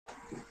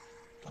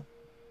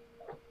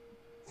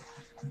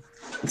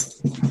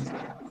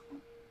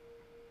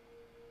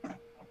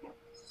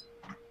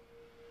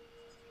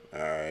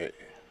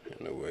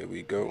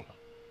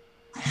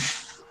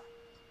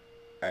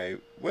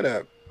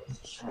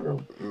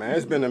man.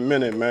 It's been a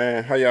minute,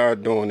 man. How y'all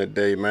doing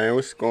today, man?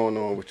 What's going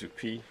on with you,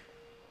 P?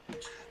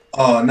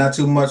 Oh, not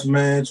too much,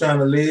 man. Trying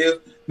to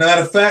live.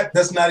 Matter of fact,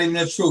 that's not even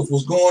the truth.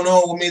 What's going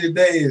on with me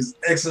today is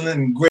excellent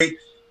and great,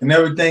 and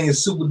everything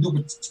is super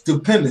duper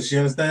stupendous. You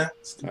understand?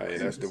 Hey,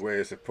 that's the Stupendous. way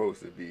it's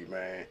supposed to be,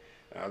 man.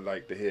 I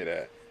like to hear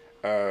that.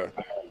 Uh,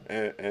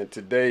 and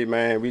today,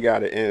 man, we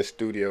got an in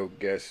studio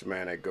guest,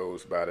 man, that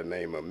goes by the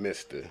name of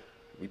Mister.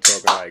 We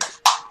talking like,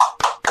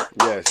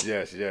 yes,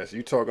 yes, yes.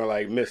 You talking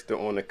like Mister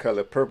on the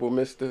color purple,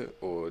 Mister,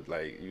 or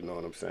like, you know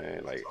what I'm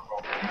saying? Like,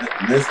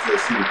 Mister,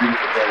 see the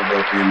beautiful thing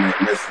about being named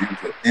Mister, you can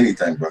put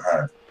anything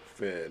behind it.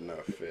 fair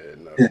enough,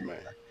 man.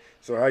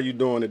 So how you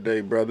doing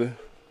today, brother?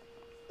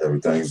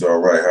 Everything's all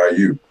right. How are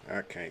you?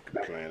 I can't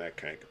complain,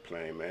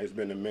 man. It's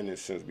been a minute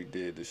since we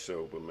did the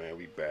show, but man,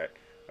 we back.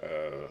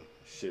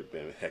 Shit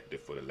been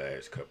hectic for the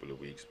last couple of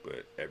weeks,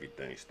 but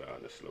everything's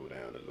starting to slow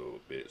down a little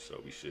bit, so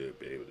we should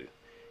be able to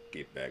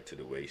get back to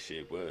the way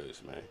shit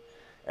was, man.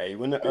 Hey,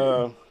 what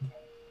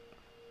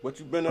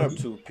you been up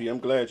to, P? I'm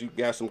glad you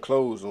got some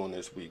clothes on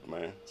this week,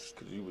 man, cause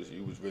you was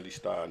really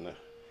starting to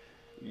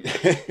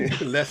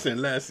less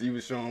and less. You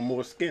was showing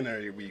more skin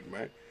every week,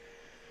 man.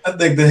 I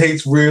think the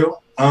hate's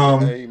real.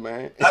 Hey,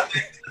 man. I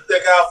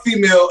think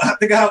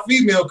our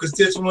female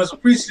constituents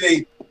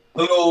appreciate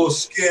a little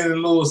skin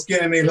in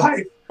their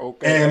life.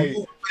 Okay, And hey,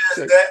 moving past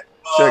check that,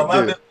 check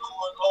I've this. been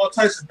doing all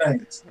types of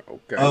things.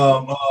 Okay.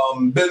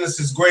 Business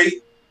is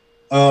great.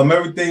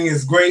 Everything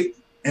is great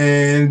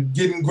and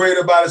getting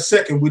greater by the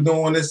second. We're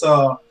doing this.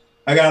 I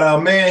got our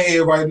man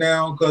here right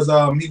now because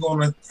he's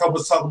gonna help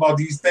us talk about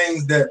these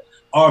things that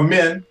are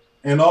men.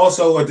 And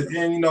also at the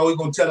end, he's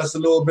gonna tell us a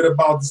little bit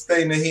about this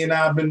thing that he and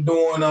I have been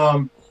doing.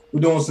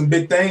 We're doing some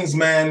big things,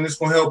 man, and it's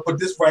gonna help put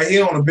this right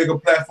here on a bigger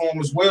platform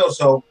as well.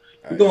 So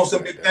we're I doing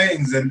some respect big that.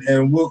 things, and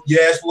you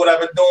ask what I've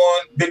been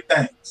doing, big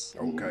things.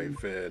 Okay,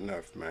 fair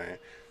enough, man.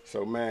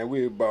 So, man,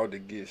 we're about to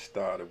get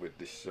started with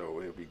the show.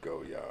 Here we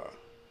go, y'all.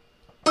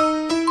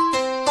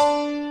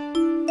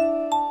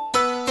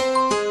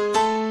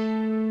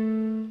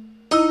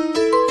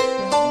 Now,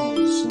 I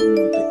always assume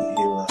that they can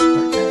hear us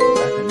right now, but I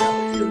can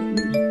never hear the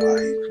music while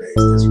he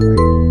plays this right.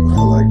 But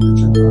I like the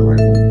jump. I like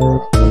when bro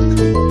come up. I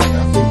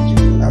figured you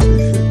would. I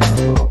really figured I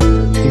wrote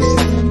that. He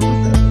said, "Let me put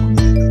that on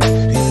there."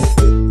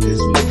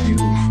 It's more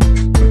beautiful.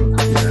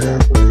 Yeah, I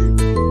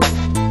believe.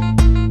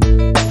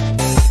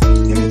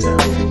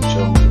 Anytime we do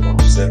shows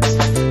about sex or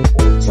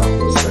talk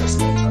about sex in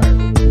the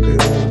title, they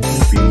all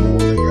be more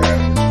than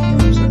average. You know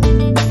what I'm saying?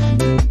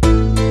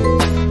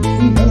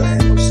 We never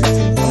had no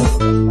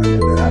 1600 or nothing like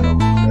that. I know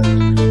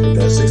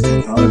that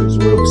 1600 is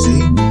real. See, he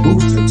was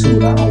boosted too,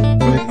 and I don't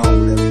really know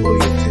what that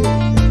fully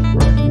entails yet.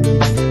 Right.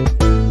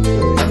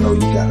 I know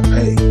you gotta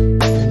pay.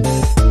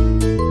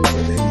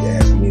 But then you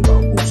ask me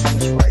about boosting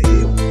this right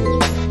here.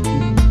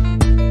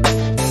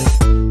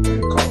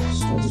 It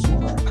costs. I just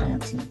want our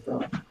content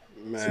though. So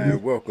we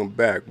Man, welcome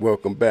back.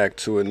 Welcome back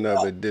to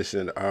another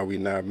edition of Are We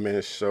Not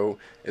Men Show.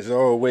 As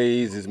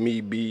always, it's me,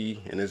 B,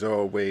 and as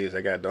always,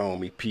 I got the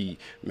homie P.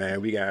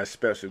 Man, we got a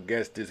special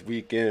guest this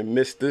weekend,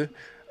 Mister.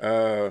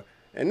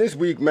 And this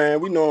week, man,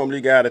 we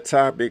normally got a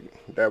topic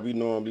that we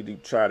normally do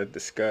try to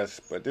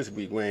discuss, but this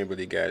week we ain't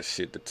really got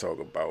shit to talk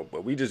about.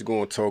 But we just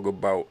gonna talk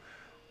about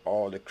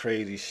all the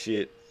crazy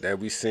shit that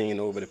we seen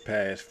over the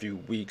past few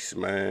weeks,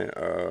 man.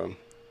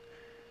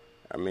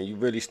 I mean, you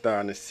really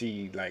starting to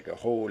see like a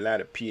whole lot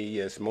of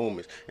PAS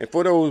moments. And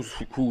for those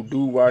who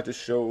do watch the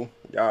show,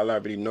 y'all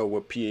already know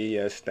what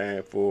PAS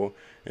stand for.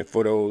 And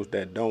for those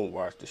that don't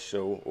watch the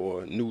show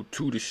or new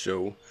to the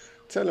show,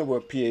 tell them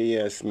what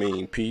PAS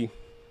mean, P.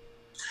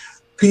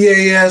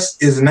 PAS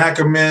is an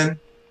acronym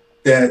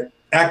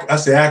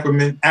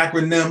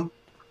acronym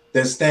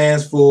that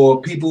stands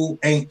for People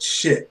Ain't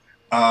Shit.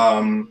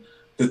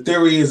 The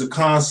theory is a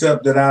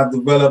concept that I've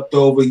developed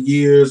over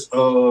years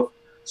of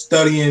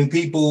studying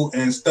people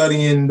and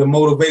studying the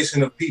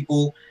motivation of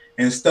people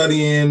and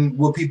studying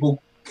what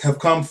people have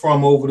come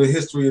from over the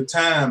history of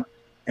time.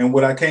 And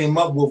what I came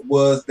up with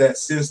was that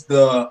since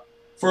the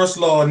first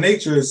law of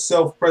nature is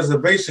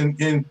self-preservation,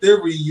 in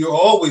theory, you're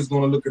always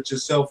going to look at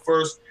yourself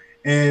first,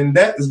 and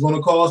that is going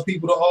to cause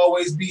people to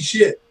always be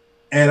shit.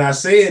 And I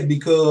say it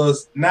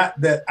because not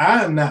that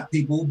I am not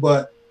people,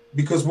 but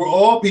because we're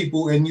all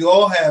people, and you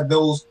all have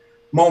those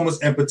moments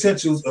and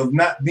potentials of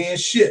not being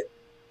shit.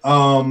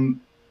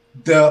 Um,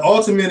 the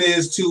ultimate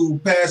is to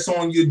pass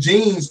on your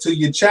genes to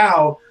your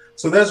child.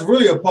 So that's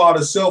really a part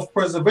of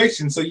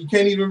self-preservation. So you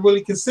can't even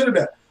really consider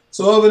that.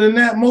 So other than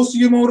that, most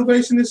of your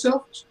motivation is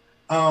selfish.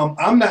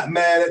 I'm not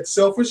mad at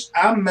selfish.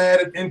 I'm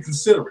mad at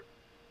inconsiderate.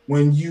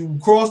 When you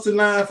cross the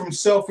line from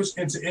selfish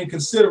into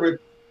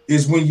inconsiderate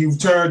is when you've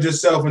turned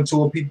yourself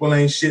into a people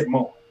ain't shit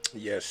moment.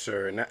 Yes,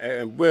 sir.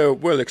 And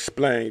we'll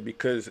explain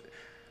because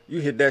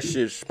you hit that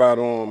shit spot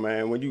on,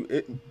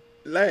 man.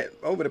 Like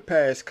over the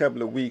past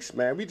couple of weeks,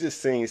 man, we just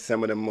seen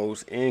some of the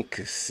most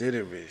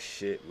inconsiderate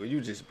shit where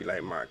you just be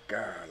like, my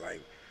God,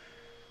 like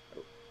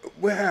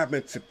what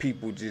happened to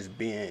people just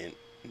being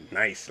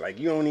nice? Like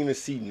you don't even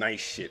see nice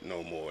shit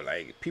no more.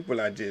 Like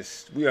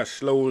we are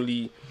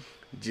slowly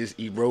just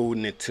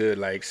eroding into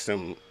like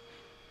some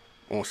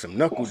on some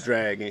knuckle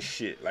drag and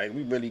shit. Like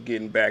we really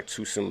getting back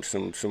to some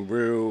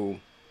real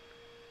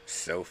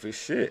selfish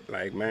shit.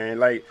 Like man,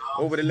 like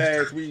over the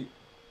last we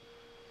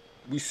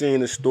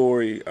seen a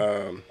story.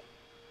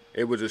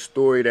 It was a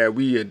story that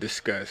we had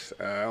discussed.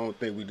 I don't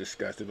think we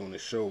discussed it on the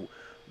show,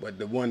 but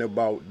the one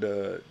about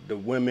the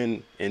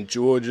women in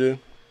Georgia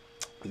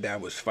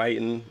that was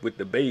fighting with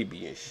the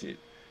baby and shit,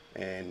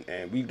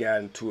 and we got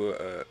into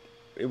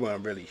it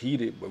wasn't really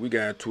heated, but we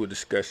got into a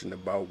discussion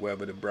about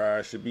whether the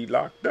bride should be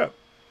locked up,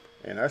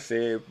 and I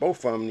said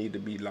both of them need to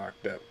be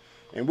locked up.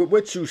 And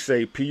what you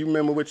say, P? You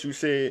remember what you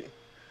said?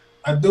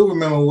 I do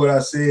remember what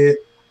I said,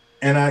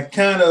 and I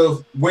kind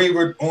of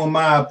wavered on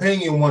my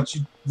opinion once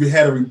you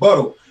had a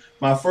rebuttal.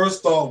 My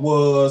first thought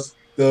was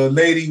the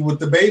lady with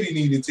the baby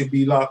needed to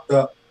be locked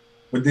up.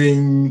 But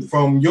then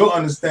from your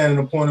understanding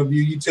and point of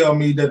view, you tell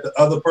me that the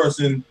other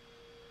person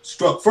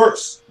struck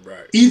first.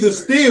 Right. Either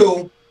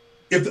still,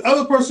 if the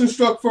other person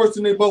struck first,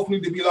 then they both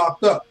need to be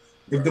locked up.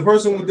 If the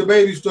person with the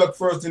baby struck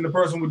first, then the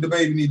person with the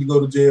baby need to go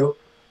to jail.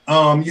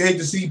 You hate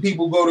to see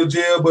people go to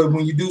jail, but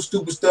when you do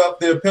stupid stuff,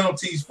 there are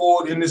penalties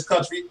for it in this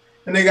country,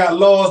 and they got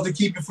laws to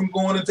keep it from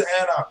going into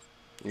anarchy.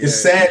 Yeah, it's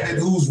sad that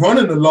who's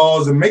running the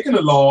laws and making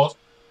the laws.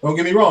 Don't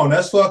get me wrong,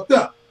 that's fucked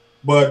up.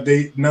 But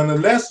they,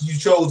 nonetheless, you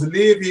chose to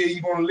live here.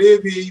 You're going to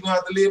live here. You're going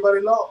to have to live by the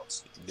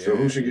laws. Yeah. So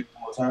who should get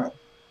more time?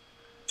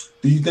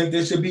 Do you think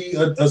there should be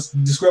a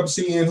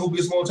discrepancy in who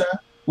gets more time?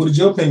 What is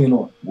your opinion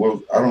on it?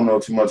 Well, I don't know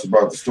too much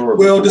about the story.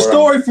 Well, the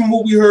story from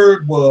what we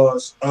heard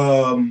was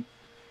two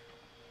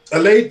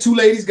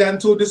ladies got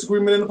into a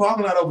disagreement in the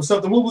parking lot over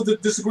something. What was the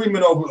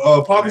disagreement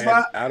over? Parking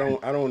spot? I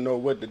don't know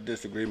what the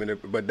disagreement is,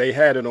 but they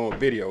had it on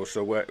video.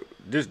 So what?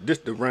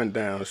 Just the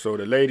rundown. So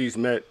the ladies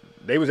met.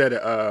 They was at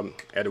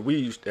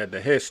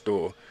the head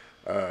store.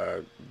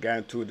 Got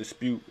into a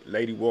dispute.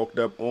 Lady walked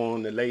up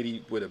on the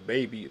lady with a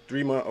baby, a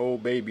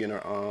 3-month-old baby in her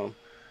arm,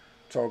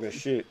 talking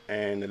shit,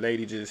 and the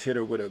lady just hit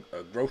her with a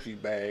grocery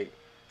bag.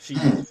 She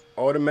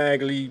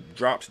automatically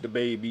drops the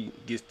baby,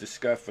 gets to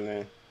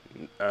scuffling.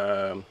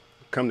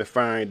 Come to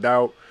find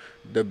out,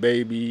 the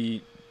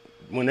baby,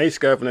 when they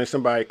scuffling,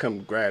 somebody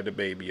come grab the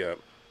baby up.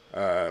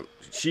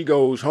 She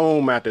goes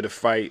home after the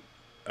fight.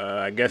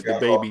 I guess the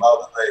baby.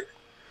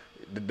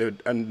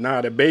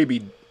 The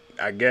baby,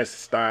 I guess,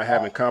 started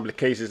having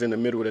complications in the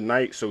middle of the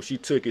night, so she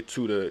took it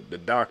to the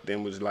doctor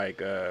and was like,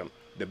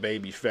 the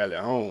baby fell at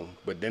home.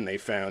 But then they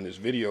found this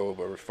video of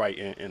her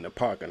fighting in the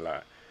parking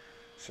lot.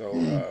 So,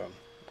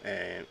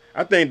 and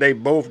I think they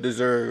both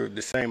deserve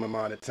the same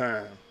amount of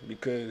time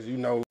because, you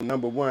know,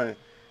 number one,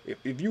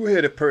 if you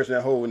hit a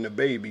person holding the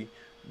baby,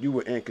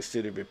 you an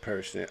inconsiderate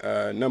person.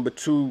 Number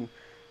two,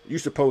 you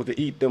supposed to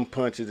eat them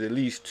punches at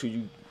least till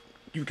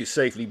you could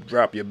safely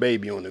drop your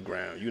baby on the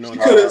ground. You know, she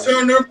could have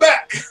turned her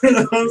back. You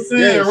know what I'm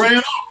saying? Yeah, ran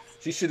off.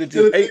 She should have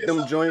just ate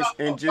them joints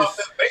and just.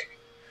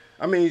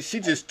 I mean, she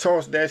just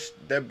tossed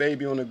that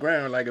baby on the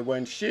ground like it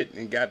wasn't shit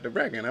and got the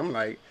wreck. And I'm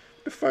like,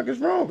 what the fuck is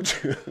wrong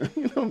with you?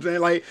 You know what I'm saying?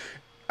 Like,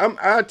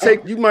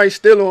 you might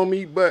steal on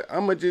me, but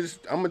I'm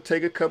gonna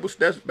take a couple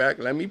steps back.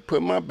 Let me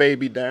put my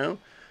baby down.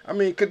 I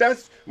mean, cause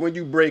that's when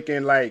you break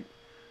in like.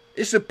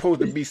 It's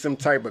supposed to be some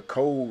type of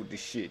code to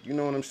shit. You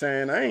know what I'm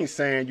saying? I ain't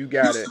saying you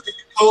got it.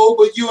 Code,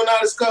 but you and I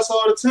discuss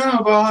all the time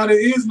about how there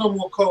is no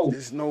more code.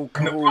 There's no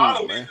code, and the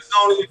problem man. is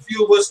only if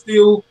you were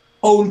still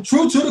holding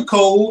true to the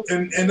code,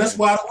 and that's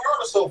why the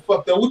world is so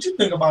fucked up. What you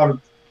think about it,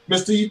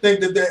 Mister? You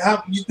think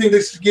you think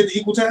they should get the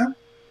equal time?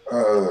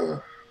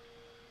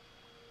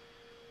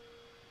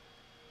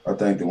 I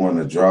think the one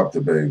that dropped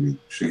the baby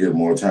should get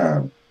more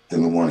time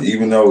than the one,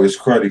 even though it's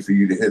cruddy for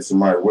you to hit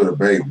somebody with a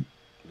baby.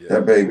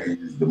 That baby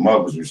is the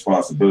mother's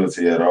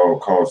responsibility at all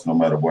costs, no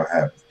matter what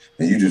happens.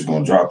 And you just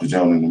gonna drop the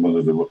gentleman in the middle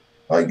of the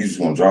you just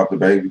gonna drop the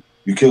baby.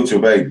 You killed your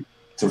baby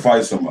to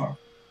fight somebody.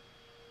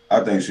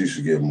 I think she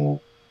should get more.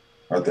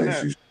 I think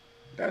she should.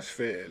 That's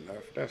fair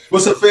enough. That's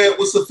fair.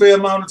 What's a fair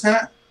amount of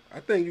time?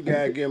 I think you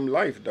gotta give him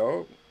life,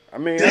 dog. I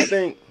mean, I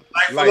think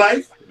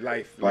life.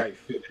 You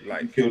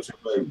killed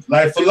your baby.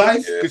 Life for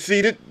life. Yeah. Cause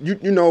see that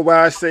you know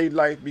why I say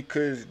life,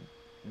 because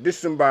this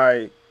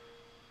somebody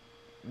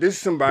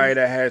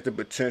that has the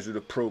potential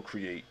to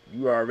procreate.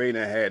 You already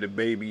done had a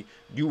baby.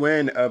 You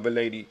and the other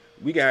lady,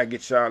 we gotta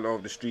get y'all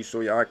off the street so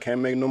y'all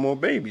can't make no more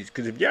babies.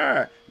 Cause if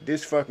y'all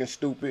this fucking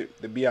stupid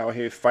to be out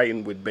here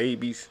fighting with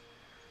babies,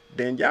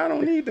 then y'all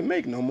don't need to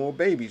make no more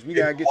babies. We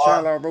gotta get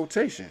y'all out of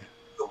rotation.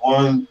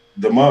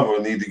 The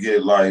mother need to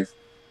get life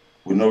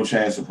with no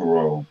chance of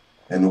parole,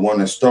 and the one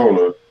that stole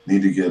her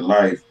need to get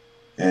life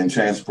and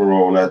chance of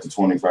parole after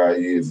 25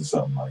 years or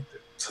something like that.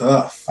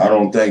 Tough. I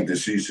don't think that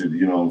she should,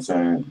 you know what I'm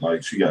saying?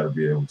 Like, she got to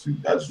be able to.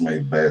 I just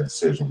made a bad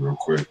decision real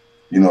quick.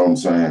 You know what I'm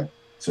saying?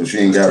 So she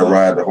ain't got to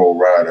ride the whole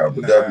ride out.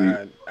 But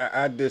definitely.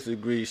 I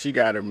disagree. She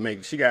got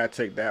to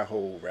take that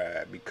whole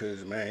ride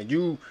because, man,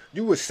 you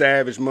a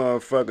savage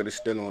motherfucker to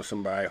still on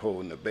somebody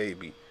holding a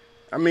baby.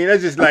 I mean,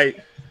 that's just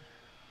like,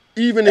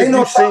 even if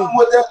you see.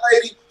 With that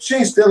lady, she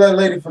ain't still that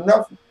lady for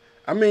nothing.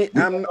 I mean,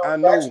 I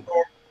know.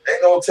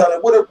 Ain't no telling.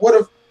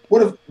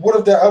 What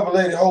if that other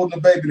lady holding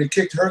the baby and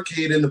kicked her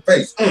kid in the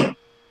face?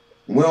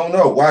 We don't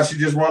know why she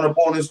just run up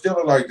on and steal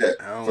it like that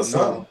I for don't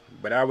something. know,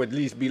 but I would at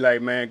least be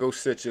like, man, go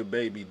sit your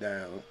baby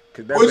down,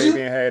 cause that Would baby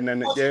you? ain't had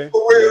nothing. Would you Yeah,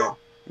 for yeah, real?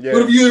 What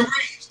yeah. if you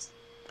enraged?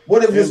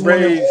 What if it's And one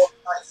of them raised,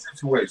 on-site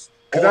situations?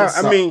 cause On I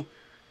site. mean,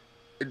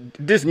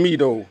 this me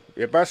though.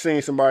 If I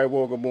seen somebody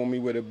walk up on me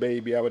with a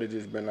baby, I would have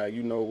just been like,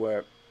 you know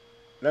what?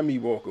 Let me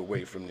walk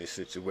away from this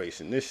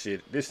situation. This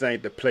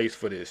ain't the place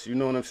for this. You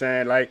know what I'm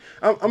saying? Like,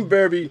 I'm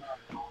gonna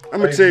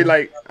tell you,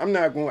 like, I'm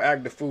not gonna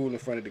act the fool in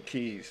front of the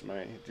kids,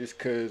 man. Just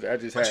cause I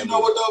just But you have know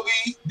a. what though,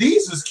 B?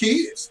 These is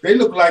kids. They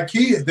look like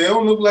kids. They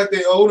don't look like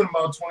they older than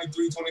about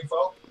 23,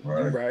 24.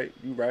 Right.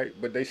 You right,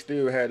 but they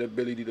still had the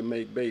ability to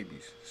make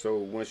babies. So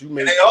once you And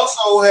make, they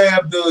also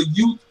have the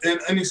youth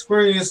and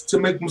experience to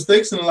make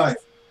mistakes in life.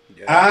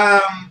 yeah,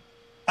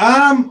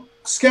 I'm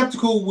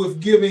skeptical with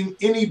giving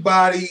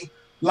anybody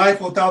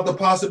life without the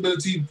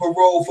possibility of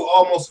parole for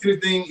almost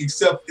anything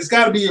except it's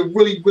got to be a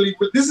really,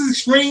 this is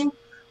extreme,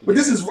 but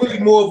this yeah, is really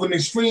more of an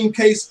extreme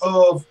case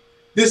of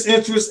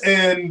disinterest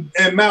and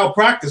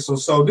malpractice or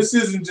so. This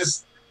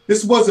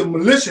wasn't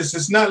malicious.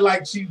 It's not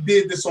like she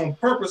did this on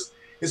purpose.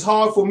 It's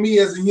hard for me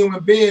as a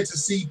human being to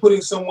see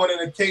putting someone in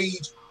a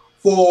cage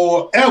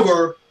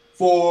forever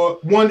for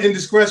one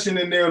indiscretion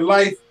in their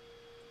life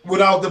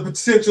without the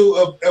potential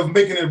of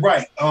making it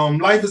right.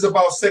 Life is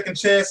about second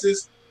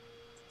chances.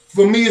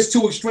 For me, it's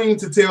too extreme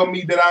to tell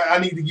me that I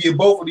need to give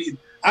both of these.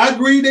 I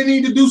agree they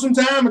need to do some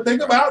time and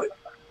think about it.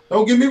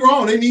 Don't get me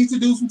wrong. They need to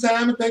do some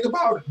time and think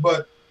about it.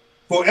 But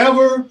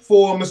forever,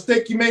 for a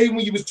mistake you made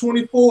when you was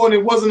 24 and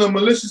it wasn't a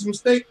malicious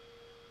mistake,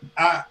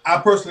 I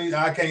personally,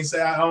 I can't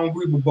say I don't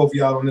agree with both of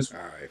y'all on this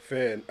one. all right,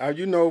 fair.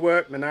 You know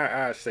what, man?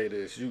 I say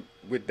this. You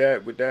with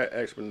that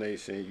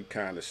explanation, you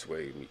kind of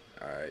swayed me.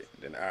 All right,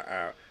 then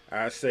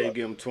I say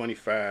give them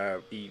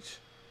 25 each.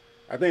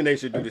 I think they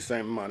should do the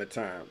same amount of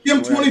time. Give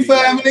them Don't have to be 25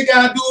 like, and they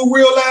got to do a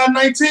real live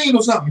 19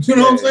 or something. You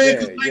know what I'm saying?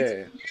 'Cause 19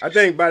 yeah. I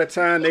think by the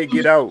time they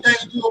get out,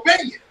 change your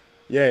opinion.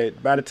 yeah,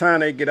 by the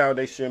time they get out,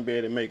 they shouldn't be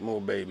able to make more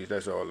babies.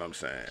 That's all I'm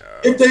saying.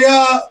 If they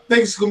are,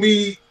 things gonna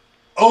be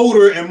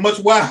older and much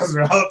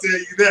wiser. I'll tell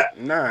you that.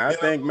 Nah, I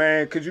think,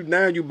 man, cause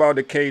now you about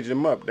to cage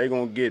them up. They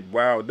gonna get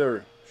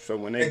wilder. So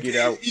when they get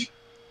out,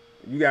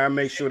 you gotta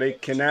make sure they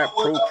cannot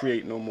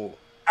procreate no more.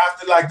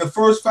 After like the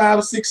first 5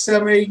 or 6,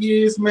 7, 8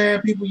 years,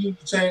 man, people usually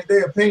change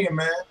their opinion,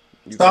 man.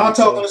 You Start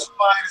think talking to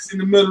somebody that's in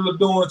the middle of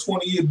doing a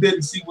 20-year bid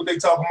and see what they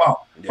talking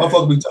about. Yeah.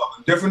 Motherfucker be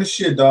talking different as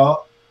shit, dog.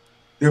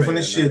 Different Man,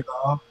 as shit,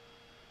 dog.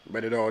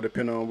 But it all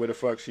depends on where the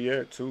fuck she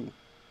at too.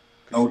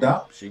 No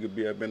doubt. She could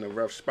be up in a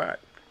rough spot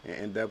and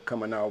end up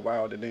coming out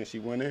wilder than she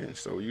went in.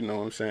 So you know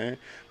what I'm saying.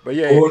 But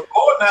yeah, Or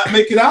not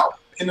make it out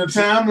in the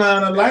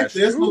timeline of life. That's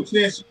There's no true.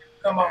 chance you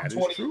can come out that in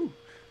is 20. true,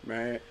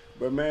 man.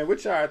 But man,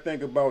 what y'all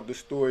think about the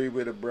story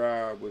where the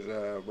bride was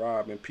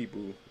robbing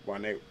people while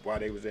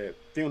they was at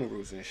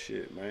funerals and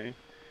shit, man?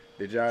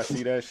 Did y'all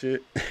see that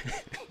shit?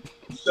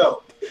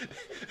 So,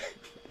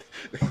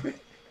 I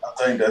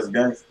think that's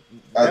gangster.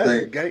 I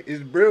think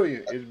It's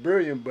brilliant. It's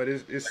brilliant, but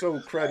it's so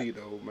cruddy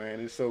though, man.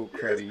 It's so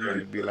cruddy. You very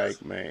just be good.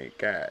 like, man,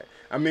 God.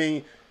 I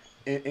mean,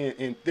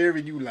 in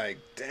theory, you like,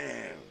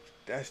 damn,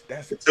 that's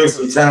it took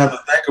some time to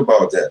think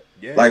about that.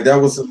 Yeah. Like that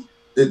was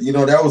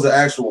that was an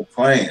actual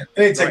plan.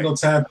 it ain't take Right. no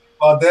time to think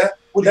about that.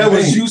 What do That you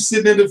was mean? you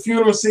sitting at the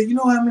funeral and saying, you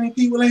know how many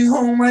people ain't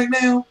home right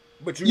now?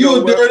 But You know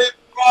a what? dirty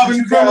robbing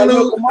You gotta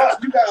criminal. look 'em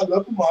up. You gotta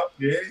look 'em up.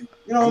 Yeah.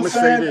 You know I'm what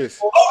gonna I'm say saying? this.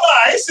 Oh, no,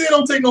 I ain't saying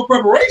don't take no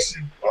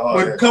preparation. Oh,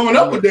 But yeah. coming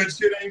up with that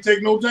shit ain't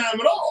take no time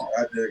at all.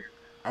 I dig it.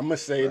 I'm gonna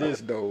say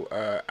this though.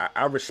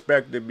 I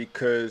respect it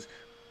because,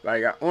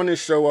 like, on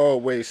this show, I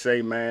always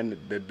say, man,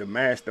 the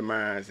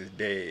masterminds is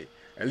dead.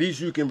 At least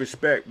you can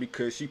respect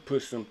because she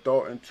put some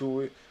thought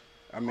into it.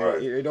 I mean,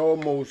 Right. it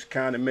almost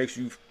kind of makes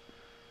you.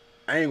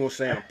 I ain't gonna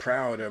say I'm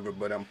proud of her,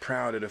 but I'm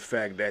proud of the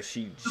fact that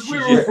she We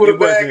just, root for the it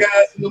bad wasn't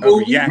guys in the a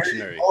movie.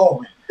 reactionary.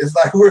 Evolving. It's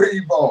like we're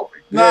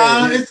evolving.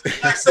 Nah, Yeah.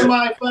 it's like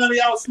somebody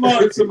finally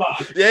outsmarted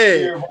somebody.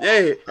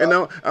 Yeah,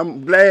 and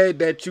I'm glad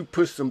that you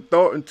put some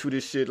thought into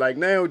this shit. Like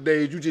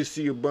nowadays, you just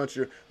see a bunch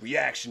of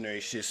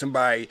reactionary shit.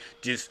 Somebody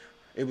just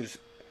it was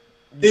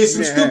It's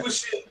some yeah, stupid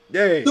shit.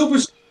 yeah, Stupid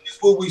shit is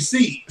what we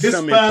see. This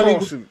Some finally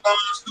was impulsive.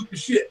 stupid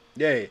shit.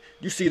 yeah.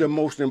 You see the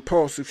most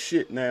impulsive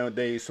shit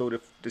nowadays. So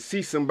to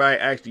see somebody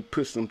actually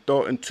put some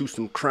thought into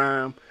some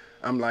crime,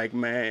 I'm like,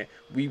 man,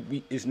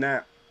 we it's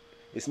not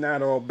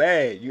all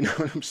bad. You know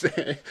what I'm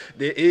saying?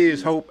 There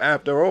is hope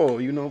after all.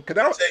 You know, cause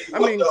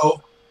Tell you what,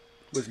 though,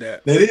 what's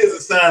that? that is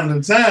a sign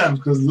of the times,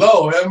 because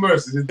Lord have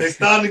mercy. If they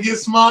starting to get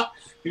smart,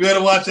 you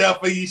better watch out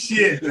for your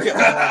shit.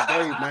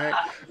 Hey, man.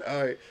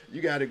 All right,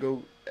 you gotta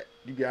go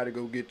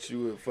get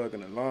you a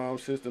fucking alarm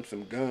system,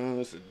 some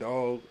guns, a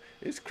dog.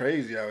 It's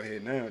crazy out here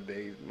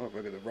nowadays.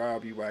 Motherfuckers will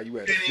rob you while you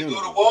at the Can't even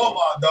go funeral. to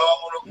Walmart, dog,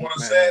 on a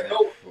sad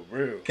note. For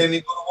real. Can't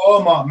even go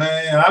to Walmart,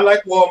 man. I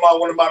like Walmart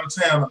when I'm out of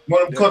town.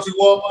 One of them Yeah. country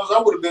Walmarts,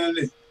 I would have been in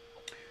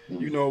there.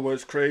 You know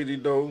what's crazy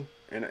though,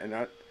 and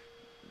I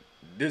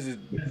this is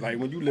like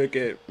when you look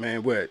at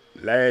man, what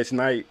last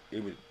night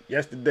it was.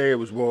 Yesterday it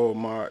was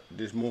Walmart.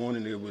 This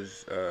morning it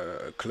was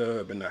a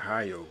club in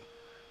Ohio.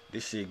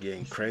 This shit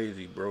getting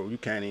crazy, bro. You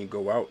can't even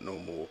go out no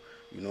more.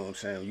 You know what I'm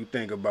saying? You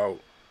think about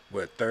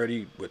what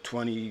 30, what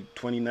 20,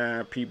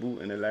 29 people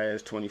in the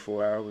last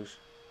 24 hours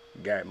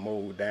got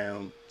mowed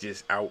down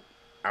just out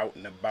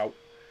and about.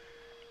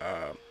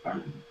 Uh,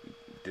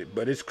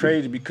 but it's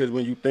crazy because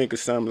when you think of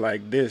something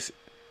like this,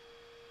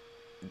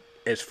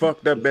 as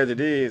fucked up as it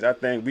is, I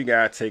think we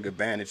gotta take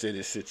advantage of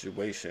this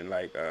situation.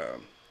 Like,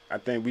 I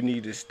think we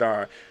need to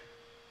start.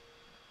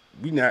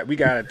 We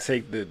gotta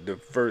take the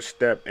first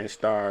step and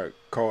start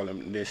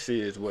calling this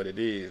is what it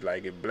is.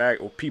 Like, if black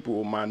or people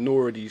or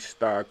minorities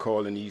start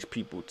calling these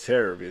people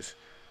terrorists,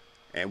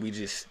 and we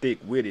just stick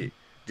with it,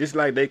 just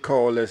like they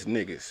call us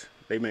niggas.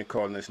 They've been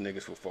calling us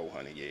niggas for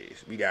 400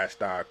 years. We gotta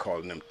start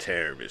calling them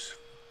terrorists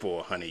for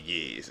 100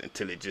 years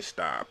until it just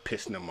start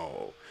pissing them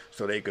off,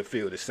 so they could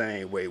feel the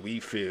same way we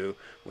feel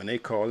when they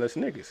call us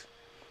niggas.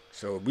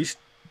 So we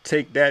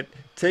take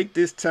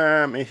this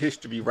time in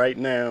history right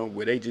now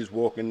where they just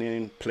walking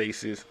in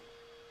places,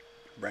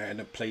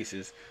 random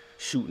places,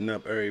 shooting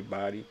up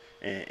everybody,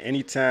 and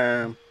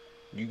anytime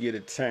you get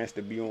a chance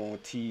to be on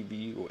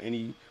TV, or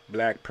any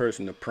black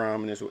person of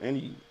prominence, or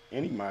any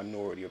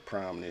minority of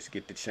prominence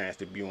get the chance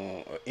to be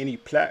on any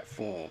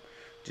platform,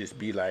 just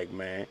be like,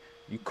 man,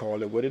 you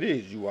call it what it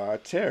is. You are a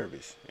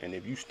terrorist. And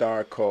if you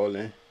start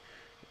calling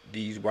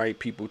these white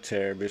people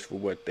terrorists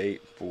for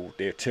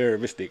their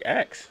terroristic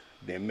acts,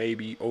 then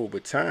maybe over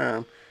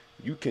time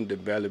you can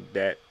develop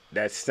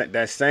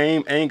that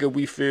same anger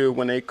we feel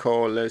when they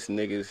call us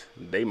niggas.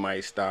 They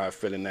might start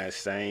feeling that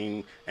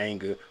same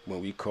anger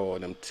when we call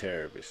them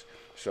terrorists.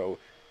 So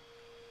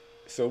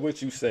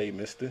what you say,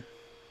 mister?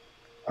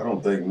 I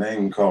don't think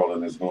name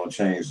calling is going to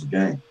change the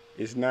game.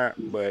 It's not,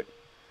 but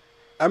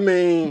I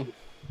mean,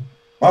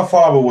 my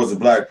father was a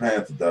Black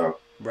Panther, dog.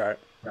 Right.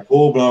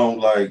 Full blown,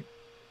 like,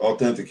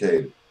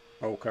 authenticated.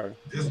 Okay.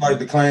 Just like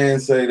the Klan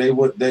say they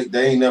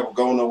ain't never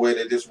go nowhere.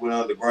 They just went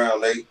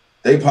underground.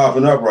 They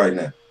popping up right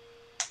now,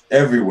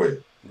 everywhere.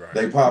 Right.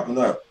 They popping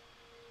up.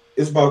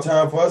 It's about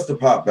time for us to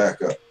pop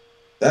back up.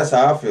 That's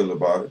how I feel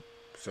about it.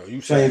 So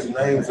you change the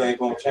names ain't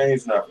gonna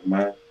change nothing,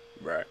 man.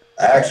 Right.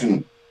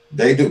 Action.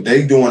 They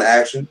doing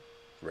action.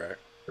 Right.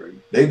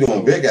 They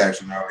doing big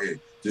action out here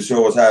to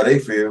show us how they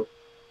feel.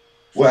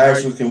 What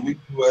actions can we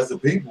do as a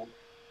people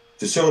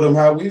to show them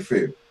how we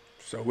feel?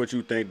 So what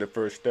you think the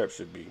first step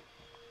should be?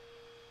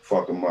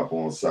 Fuck them up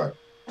on sight.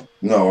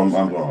 No, I'm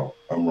wrong.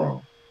 I'm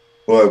wrong.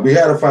 But we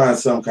had to find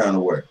some kind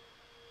of way.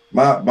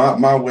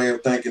 My way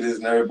of thinking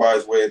isn't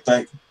everybody's way of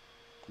thinking.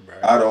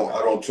 Right. I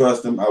don't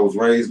trust them. I was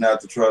raised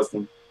not to trust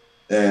them,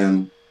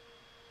 and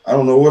I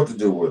don't know what to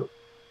do with them.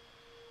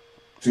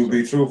 To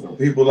be truthful,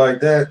 people like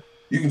that,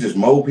 you can just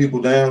mow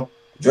people down,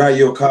 drive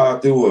your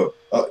car through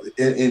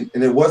and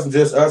it wasn't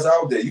just us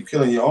out there. You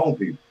killing your own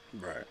people.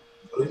 Right.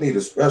 So they need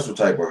a special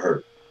type of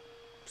hurt.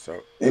 So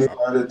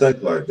anybody that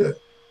think like that.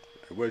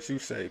 What you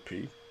say,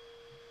 P?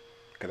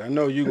 Because I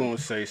know you gonna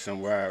say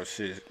some wild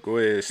shit. Go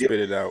ahead, spit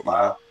it out,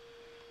 man.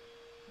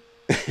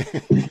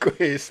 Go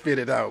ahead, spit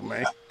it out,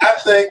 man. I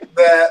think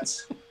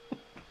that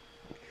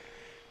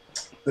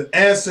the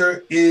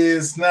answer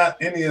is not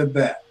any of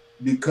that,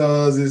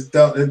 because it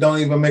don't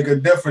even make a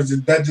difference.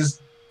 That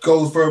just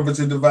goes further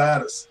to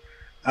divide us.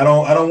 I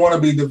don't want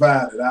to be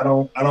divided. I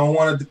don't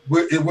want to.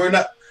 We're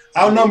not.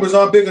 Our numbers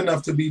aren't big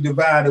enough to be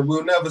divided.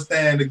 We'll never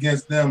stand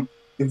against them.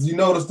 If you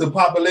notice, the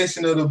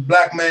population of the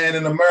black man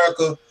in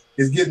America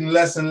is getting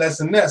less and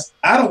less and less.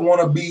 I don't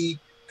want to be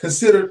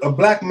considered a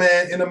black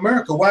man in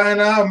America. Why am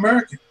I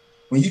American?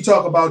 When you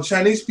talk about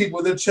Chinese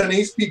people, they're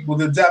Chinese people,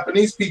 they're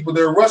Japanese people,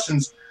 they're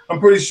Russians. I'm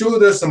pretty sure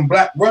there's some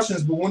black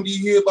Russians, but when do you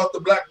hear about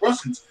the black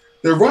Russians?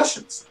 They're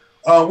Russians.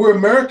 We're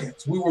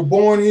Americans. We were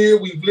born here.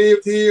 We've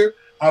lived here.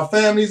 Our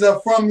families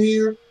are from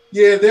here.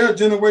 Yeah, there are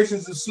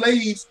generations of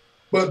slaves,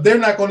 but they're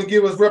not going to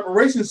give us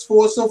reparations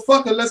for it. So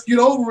fuck it. Let's get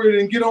over it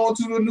and get on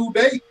to the new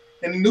day.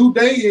 And the new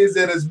day is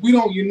that as we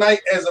don't unite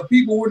as a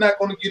people, we're not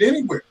going to get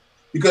anywhere,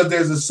 because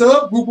there's a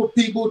subgroup of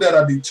people that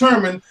are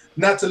determined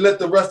not to let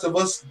the rest of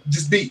us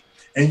just be.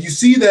 And you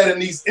see that in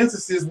these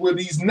instances where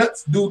these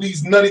nuts do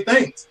these nutty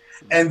things.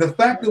 And the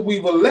fact that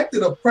we've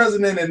elected a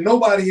president and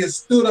nobody has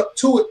stood up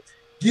to it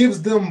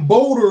gives them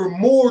bolder,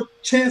 more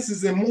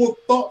chances and more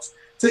thoughts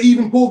to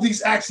even pull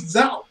these actions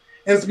out.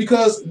 And it's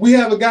because we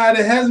have a guy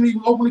that hasn't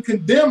even openly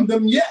condemned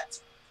them yet.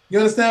 You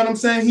understand what I'm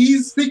saying?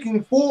 He's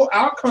speaking for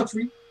our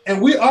country,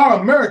 and we are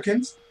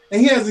Americans,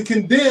 and he hasn't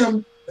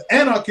condemned the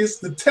anarchists,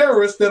 the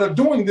terrorists that are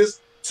doing this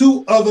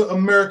to other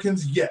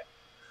Americans yet.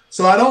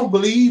 So I don't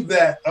believe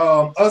that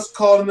us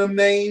calling them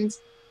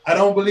names, I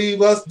don't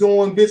believe us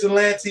doing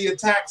vigilante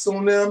attacks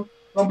on them,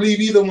 I don't believe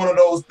either one of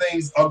those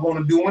things are going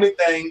to do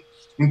anything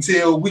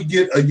until we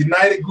get a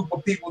united group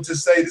of people to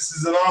say this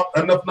is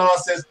enough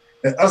nonsense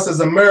that us as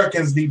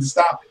Americans need to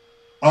stop it.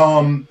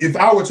 If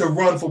I were to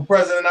run for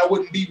president, I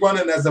wouldn't be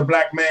running as a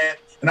black man,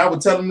 and I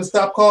would tell them to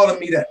stop calling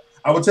me that.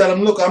 I would tell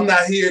them, look, I'm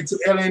not here to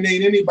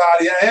alienate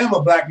anybody. I am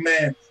a black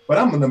man, but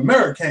I'm an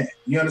American.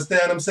 You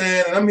understand what I'm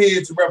saying? And I'm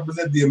here to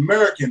represent the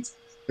Americans,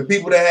 the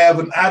people that have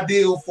an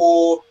ideal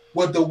for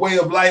what the way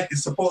of life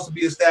is supposed to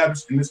be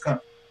established in this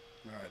country.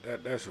 All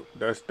right,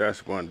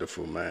 that's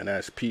wonderful, man.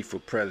 That's P for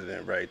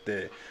president right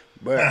there.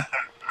 But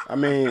I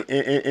mean,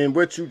 and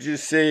what you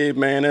just said,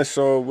 man, that's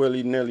all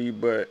willy nilly.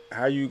 But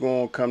how you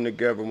gonna come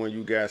together when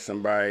you got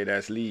somebody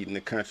that's leading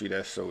the country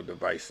that's so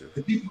divisive?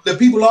 The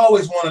people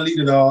always want to lead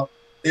it all.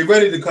 They're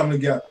ready to come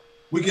together.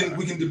 We can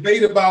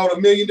debate about a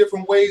million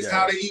different ways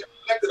how they even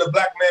elected a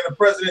black man a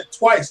president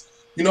twice.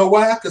 You know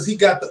why? Because he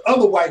got the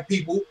other white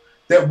people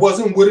that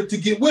wasn't with it to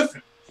get with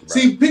him. Right.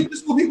 See,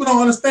 this is what people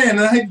don't understand.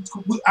 And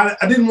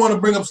I didn't want to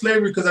bring up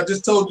slavery because I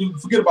just told you to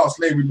forget about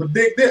slavery. But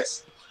dig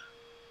this.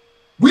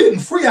 We didn't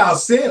free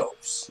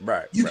ourselves.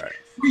 Right,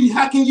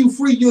 How can you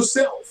free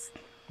yourself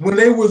when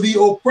they were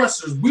the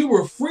oppressors? We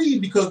were free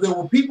because there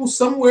were people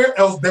somewhere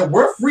else that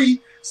were free.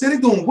 So they're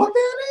doing what down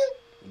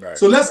there? Right,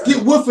 so let's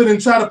get with it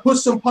and try to push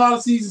some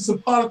policies and some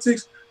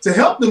politics to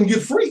help them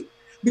get free.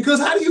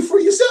 Because how do you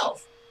free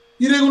yourself?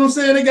 You know what I'm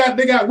saying?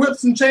 They got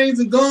whips and chains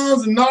and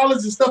guns and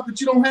knowledge and stuff that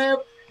you don't have.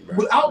 Right.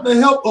 Without the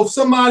help of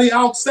somebody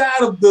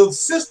outside of the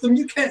system,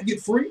 you can't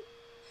get free.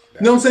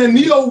 You know what I'm saying?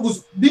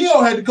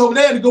 Neo had to go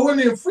there to go in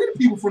there and free the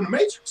people from the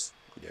Matrix.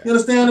 Yeah. You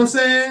understand what I'm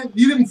saying?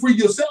 You didn't free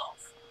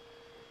yourself.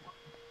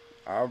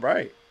 All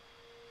right.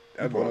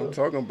 That's what I'm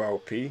talking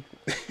about, P.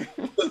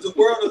 But the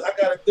world, I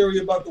got a theory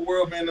about the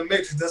world being the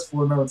Matrix. That's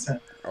for another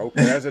time.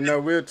 Okay, that's another.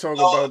 We'll talk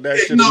about that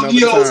shit another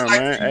time, like,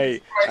 man.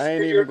 Hey, I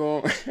ain't even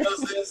going.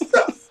 It's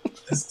tough.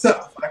 It's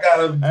tough. I got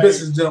a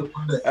vicious jump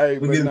on that. Hey,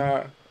 but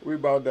nah, we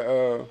about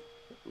to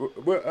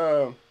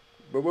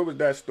But what was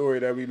that story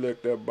that we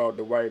looked up about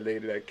the white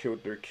lady that killed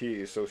her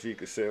kids so she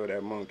could sell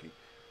that monkey?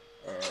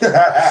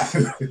 I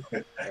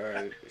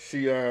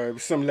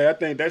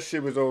think that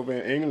shit was over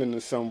in England or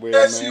somewhere.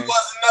 That shit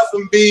wasn't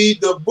nothing, B.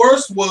 The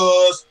worst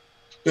was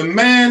the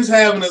man's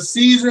having a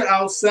seizure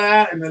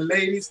outside and the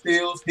lady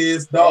steals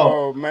his dog.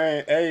 Oh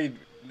man, hey,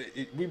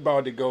 we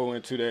about to go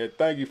into that.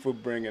 Thank you for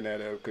bringing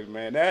that up, because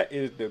man, that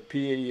is the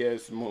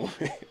PAS moment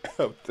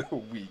of the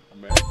week,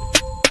 man.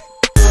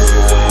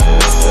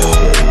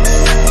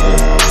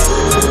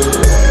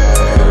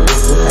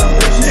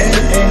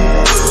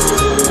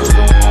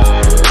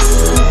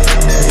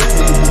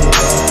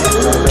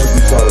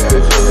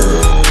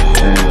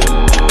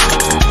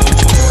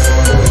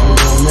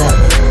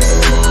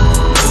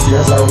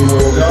 That's how we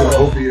know the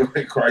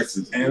opioid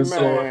crisis.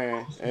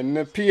 And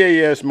the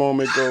PAS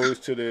moment goes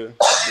to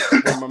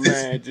what my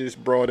man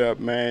just brought up,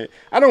 man.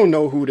 I don't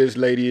know who this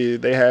lady is.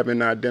 They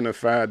haven't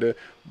identified her,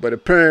 but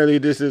apparently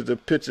this is a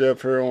picture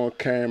of her on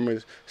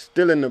cameras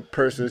stealing the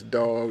person's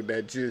dog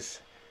that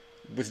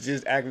was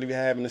just actively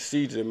having a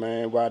seizure,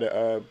 man. While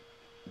the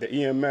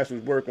EMS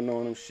was working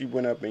on him, she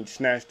went up and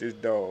snatched his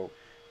dog.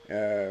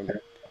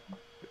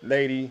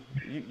 Lady,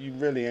 you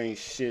really ain't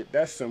shit.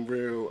 That's some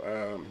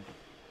real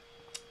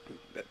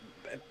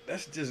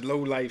that's just low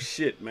life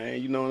shit,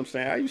 man. You know what I'm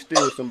saying? How you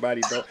steal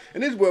somebody's dog?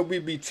 And this is what we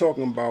be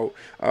talking about.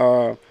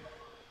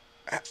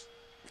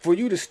 For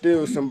you to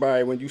steal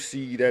somebody when you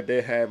see that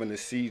they're having a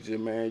seizure,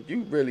 man,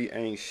 you really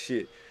ain't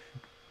shit.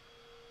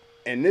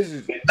 And this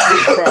is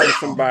probably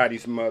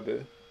somebody's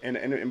mother.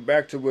 And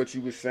back to what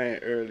you were saying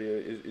earlier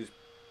is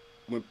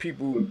when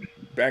people,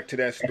 back to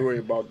that story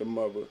about the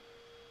mother,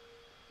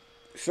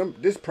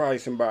 this probably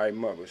somebody's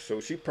mother,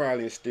 so she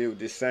probably instilled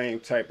this same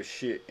type of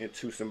shit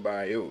into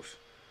somebody else.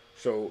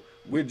 So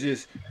we're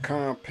just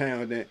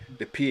compounding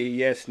the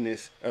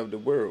PAS-ness of the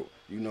world.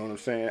 You know what I'm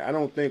saying? I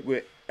don't think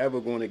we're ever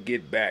going to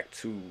get back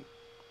to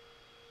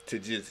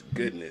just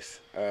goodness.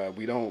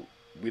 We don't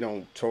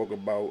talk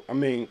about. I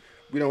mean,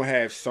 we don't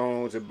have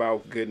songs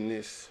about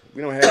goodness.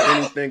 We don't have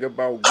anything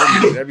about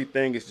goodness.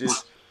 Everything is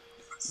just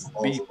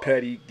be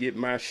petty, get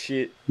my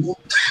shit.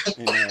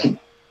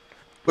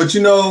 But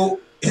you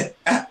know,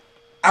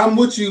 I'm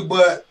with you.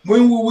 But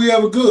when were we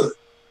ever good?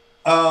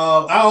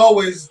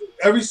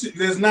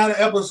 There's not an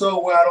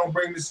episode where I don't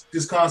bring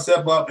this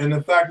concept up. And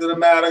the fact of the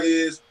matter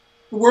is,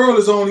 the world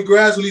is only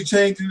gradually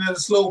changing at a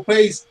slow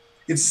pace.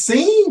 It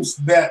seems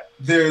that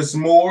there's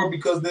more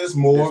because there's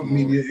more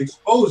media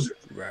exposure.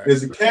 Right.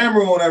 There's a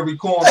camera on every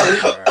corner.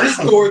 This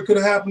story could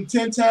have happened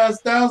 10 times,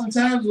 1,000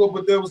 times ago,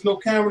 but there was no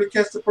camera to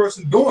catch the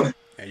person doing it.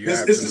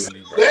 This is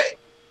the day.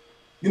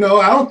 You know,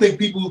 I don't think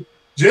people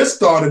just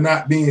started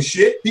not being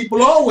shit.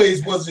 People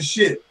always wasn't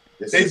shit.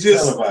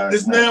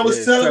 This now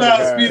is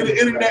televised via the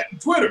internet and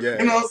Twitter. Yeah.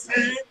 You know what I'm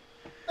saying?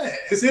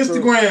 It's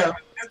Instagram.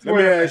 Let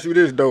me ask you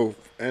this though,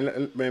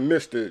 and man,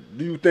 Mister,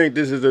 do you think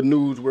this is a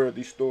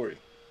newsworthy story?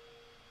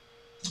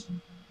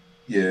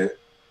 Yeah.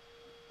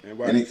 And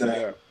why do you say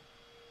that?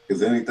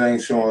 Because anything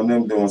showing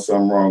them doing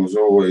something wrong is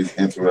always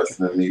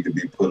interesting and need to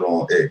be put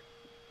on air.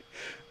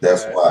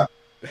 That's why.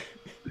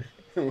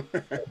 All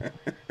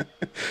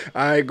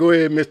right, go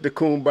ahead, Mr.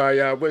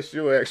 Kumbaya. What's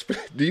your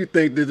experience? Do you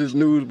think this is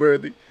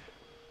newsworthy?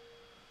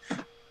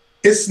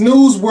 It's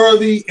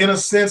newsworthy in a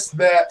sense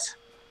that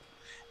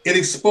it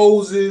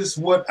exposes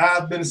what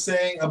I've been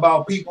saying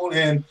about people,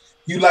 and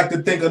you like to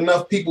think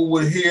enough people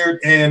would hear it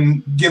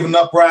and give an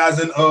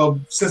uprising of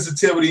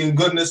sensitivity and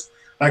goodness,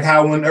 like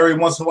how when every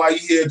once in a while you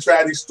hear a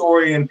tragic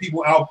story and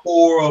people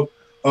outpour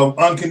of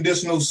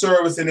unconditional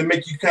service and it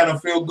make you kind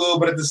of feel good,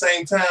 but at the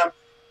same time,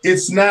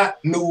 it's not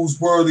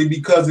newsworthy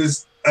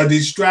because a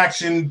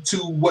distraction to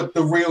what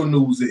the real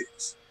news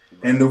is.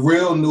 And the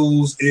real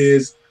news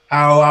is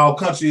how our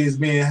country is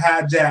being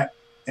hijacked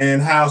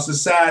and how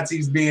society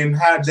is being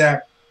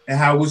hijacked and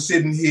how we're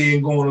sitting here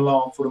and going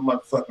along for the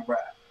motherfucking ride.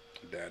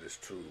 That is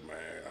true, man.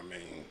 I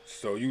mean,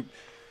 so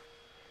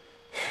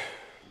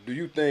do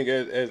you think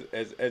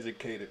as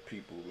educated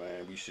people,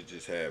 man, we should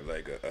just have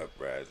like a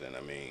uprising?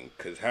 I mean,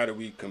 because how do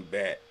we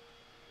combat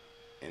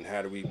and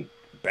how do we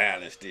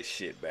balance this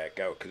shit back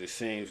out? Because it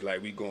seems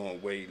like we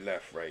going way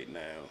left right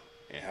now.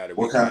 And how do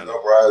we What kind of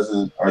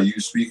uprising are you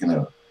speaking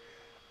of?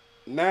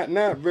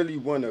 Not really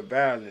one of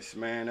violence,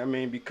 man. I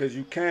mean, because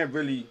you can't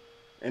really,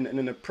 and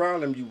the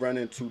problem you run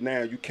into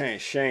now, you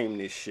can't shame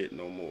this shit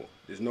no more.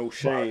 There's no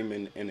shame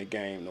in the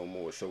game no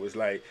more. So it's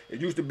like it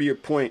used to be a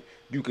point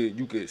you could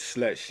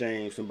slut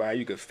shame somebody,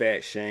 you could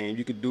fat shame,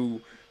 you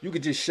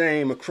could just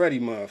shame a cruddy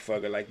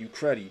motherfucker like you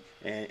cruddy,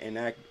 and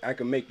I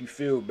can make you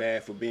feel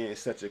bad for being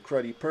such a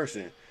cruddy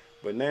person.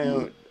 But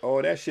now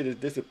all that shit has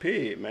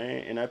disappeared,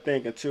 man. And I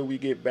think until we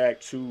get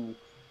back to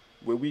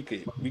where we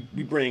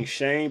bring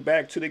shame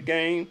back to the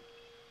game,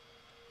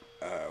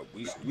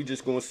 we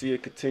just gonna see a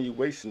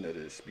continuation of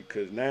this,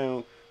 because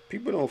now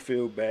people don't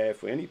feel bad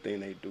for anything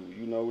they do.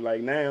 You know,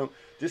 like now,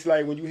 just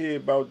like when you hear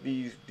about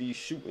these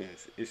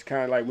shootings, it's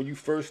kind of like when you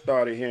first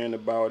started hearing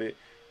about it,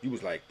 you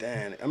was like,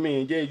 damn. I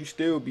mean, yeah, you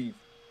still be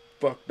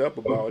fucked up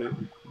about it,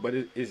 but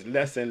it's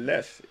less and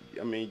less.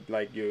 I mean,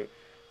 like your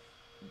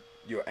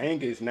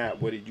anger is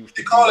not what it used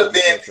to be. They call it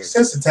being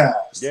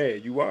desensitized. Yeah,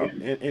 you are.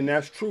 And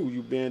that's true.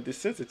 You're being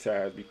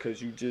desensitized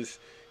because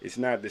it's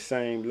not the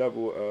same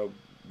level of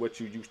what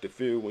you used to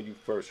feel when you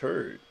first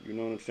heard. You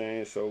know what I'm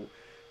saying? So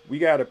we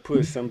got to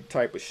put some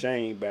type of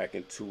shame back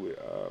into it.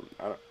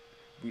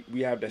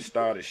 We have to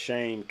start a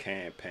shame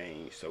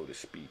campaign, so to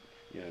speak.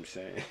 You know what I'm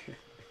saying?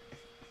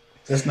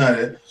 That's not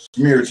it.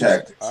 Smear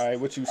tactics. All right,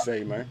 what you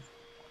say, man?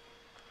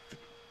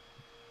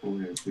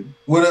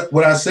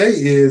 What I say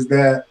is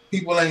that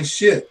people ain't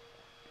shit,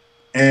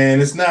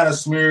 and it's not a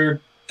smear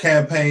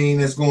campaign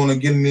that's going to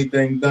get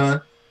anything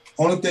done.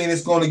 Only thing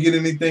that's going to get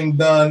anything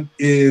done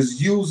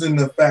is using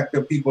the fact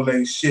that people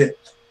ain't shit.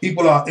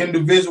 People are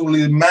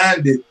individually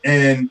minded,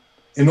 and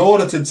in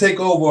order to take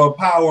over a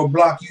power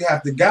block, you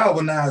have to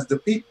galvanize the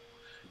people.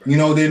 You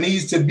know, there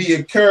needs to be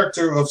a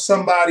character of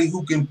somebody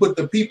who can put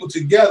the people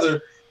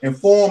together and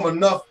form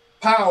enough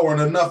power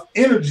and enough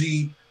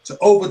energy to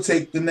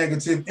overtake the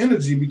negative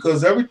energy,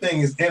 because everything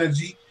is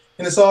energy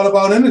and it's all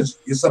about energy.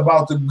 It's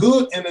about the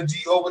good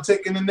energy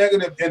overtaking the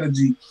negative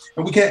energy.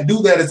 And we can't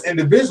do that as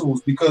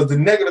individuals because the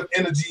negative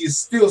energy is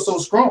still so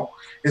strong.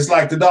 It's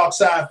like the dark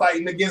side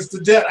fighting against the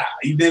Jedi.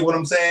 You dig what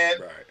I'm saying?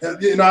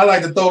 Right. You know, I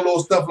like to throw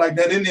little stuff like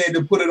that in there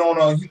to put it on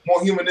a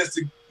more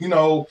humanistic, you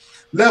know,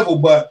 level.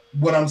 But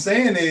what I'm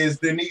saying is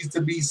there needs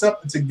to be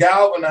something to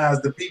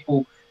galvanize the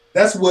people.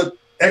 That's what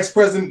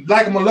ex-president,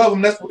 like him or love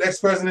him, that's what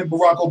ex-president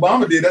Barack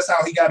Obama did. That's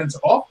how he got into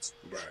office.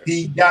 Right.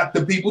 He got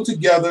the people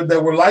together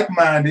that were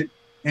like-minded,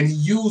 and he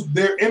used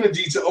their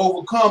energy to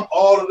overcome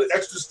all of the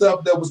extra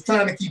stuff that was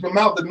trying to keep him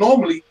out that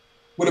normally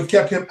would have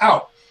kept him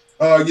out.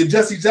 Your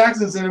Jesse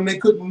Jacksons and them, they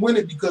couldn't win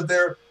it because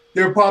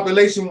their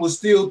population was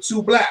still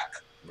too black.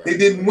 Right. They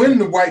didn't win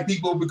the white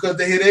people because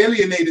they had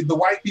alienated the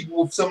white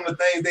people with some of the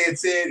things they had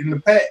said in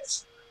the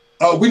past.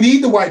 We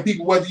need the white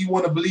people, whether you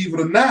want to believe it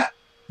or not.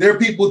 They're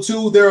people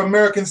too, they're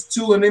Americans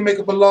too, and they make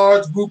up a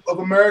large group of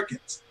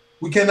Americans.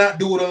 We cannot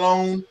do it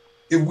alone.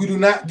 If we do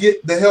not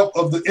get the help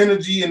of the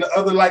energy and the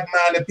other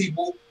like-minded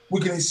people, we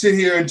can sit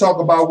here and talk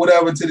about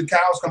whatever until the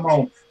cows come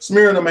home.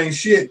 Smearing them ain't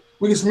shit.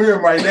 We can smear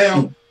them right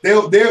now. They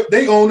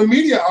own the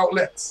media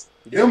outlets.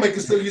 They'll make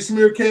it so your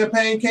smear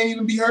campaign can't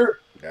even be heard.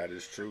 That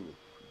is true.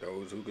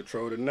 Those who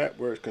control the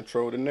networks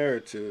control the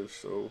narrative.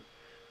 So,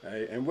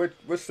 hey, and what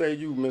say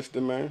you,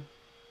 Mr. Man?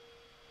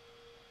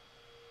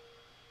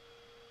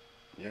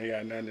 You ain't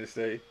got nothing to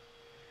say.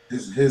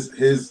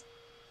 His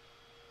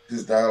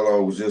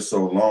dialogue was just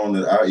so long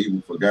that I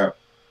even forgot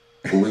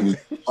what we was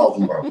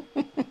talking about.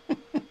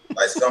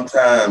 Like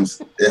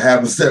sometimes it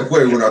happens that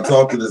way when I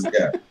talk to this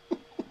guy.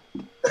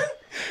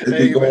 It's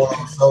been going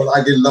on, so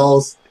I get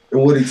lost in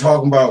what he's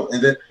talking about,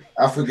 and then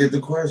I forget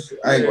the question.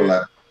 I ain't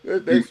gonna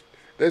lie.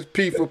 That's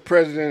P for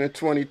president in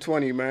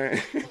 2020,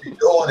 man. He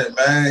doing it,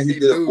 man. He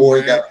did a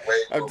boy got away.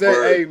 I'm telling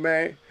you, hey,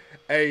 man.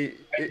 Hey,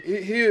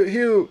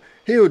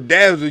 he'll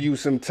dazzle you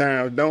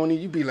sometimes, don't he?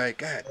 You be like,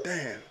 God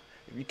damn.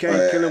 If you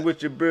can't kill him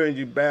with your bird,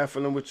 you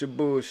baffle him with your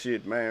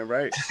bullshit, man,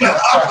 right?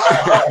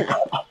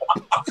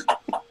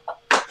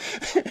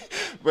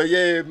 But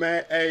yeah,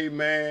 man. Hey,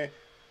 man.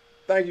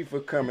 Thank you for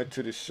coming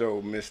to the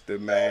show, Mr.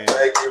 Man.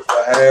 Thank you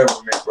for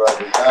having me,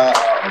 brother.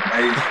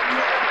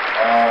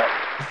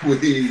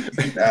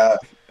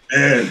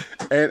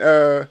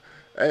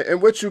 Man.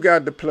 And what you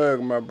got to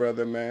plug, my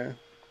brother, man?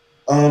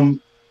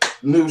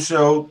 New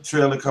show,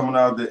 trailer coming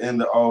out at the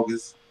end of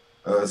August.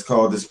 It's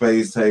called The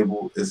Spades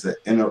Table. It's an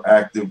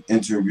interactive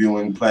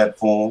interviewing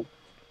platform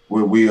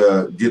where we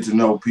get to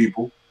know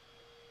people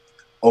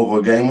over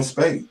a game of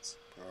spades.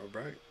 All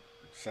right.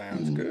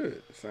 Sounds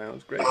good.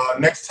 Sounds great.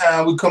 Next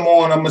time we come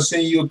on, I'm gonna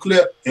send you a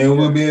clip, and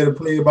we'll be able to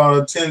play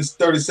about a 10,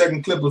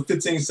 30-second clip or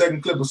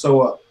 15-second clip or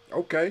so up.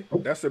 Okay,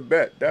 that's a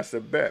bet. That's a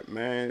bet,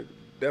 man.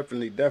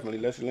 Definitely.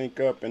 Let's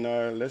link up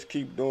and let's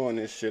keep doing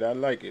this shit. I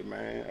like it,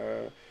 man.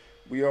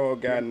 We all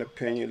got an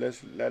opinion.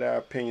 Let's let our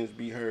opinions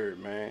be heard,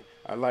 man.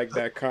 I like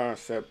that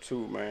concept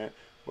too, man.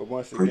 But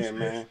once again,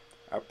 man,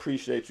 I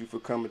appreciate you for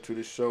coming to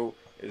the show.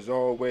 As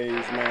always,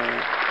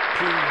 man.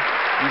 P,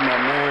 you my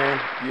man.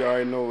 You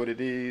already know what it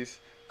is.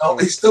 Don't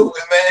be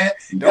stupid, man.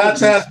 Y'all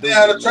trying to stay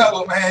out of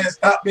trouble, man.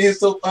 Stop being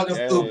so fucking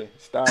stupid.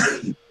 Stop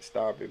it.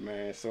 Stop it,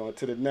 man. So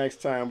until the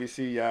next time we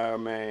see y'all,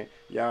 man,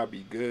 y'all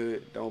be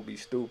good. Don't be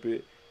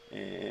stupid.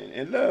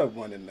 And love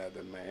one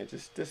another, man.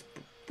 Just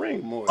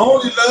bring more.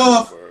 Only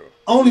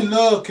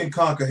love can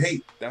conquer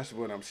hate. That's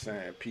what I'm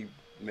saying. People,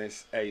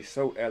 Miss A,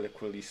 so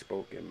eloquently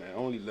spoken, man.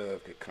 Only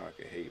love can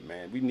conquer hate,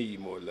 man. We need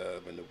more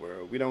love in the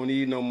world. We don't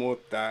need no more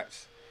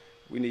thoughts.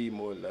 We need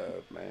more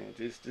love, man.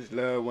 Just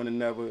love one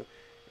another,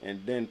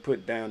 and then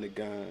put down the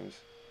guns.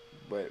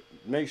 But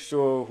make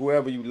sure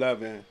whoever you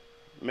loving,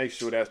 make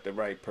sure that's the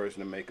right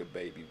person to make a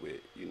baby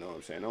with. You know what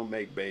I'm saying? Don't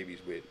make babies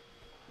with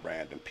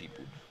random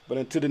people. But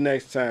until the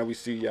next time we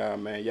see y'all,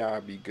 man,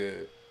 y'all be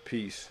good.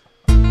 Peace.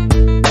 Is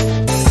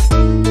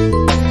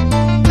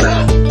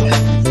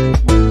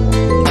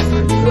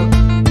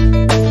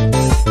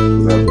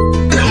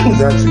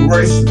that too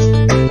racist?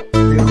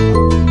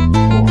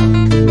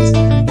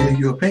 You gave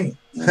your opinion.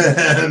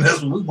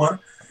 That's what we want.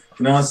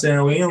 You know what I'm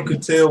saying? We don't can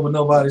tell what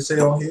nobody say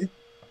on here.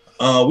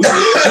 We were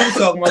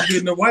talking about getting the white